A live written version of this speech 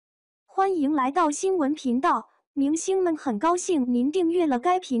欢迎来到新闻频道，明星们很高兴您订阅了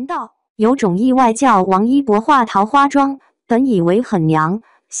该频道。有种意外叫王一博化桃花妆，本以为很娘，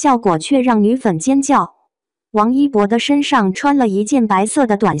效果却让女粉尖叫。王一博的身上穿了一件白色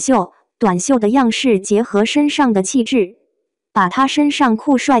的短袖，短袖的样式结合身上的气质，把他身上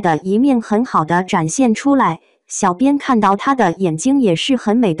酷帅的一面很好的展现出来。小编看到他的眼睛也是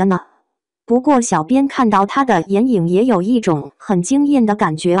很美的呢。不过小编看到他的眼影也有一种很惊艳的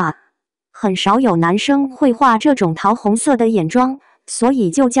感觉啊。很少有男生会画这种桃红色的眼妆，所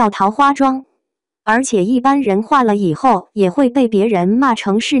以就叫桃花妆。而且一般人画了以后也会被别人骂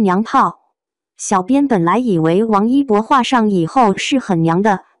成是娘炮。小编本来以为王一博画上以后是很娘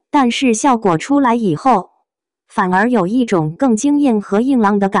的，但是效果出来以后，反而有一种更惊艳和硬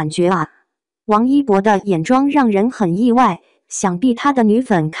朗的感觉啊。王一博的眼妆让人很意外，想必他的女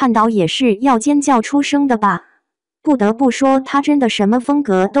粉看到也是要尖叫出声的吧。不得不说，他真的什么风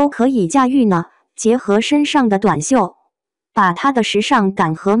格都可以驾驭呢。结合身上的短袖，把他的时尚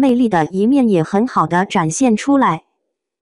感和魅力的一面也很好的展现出来。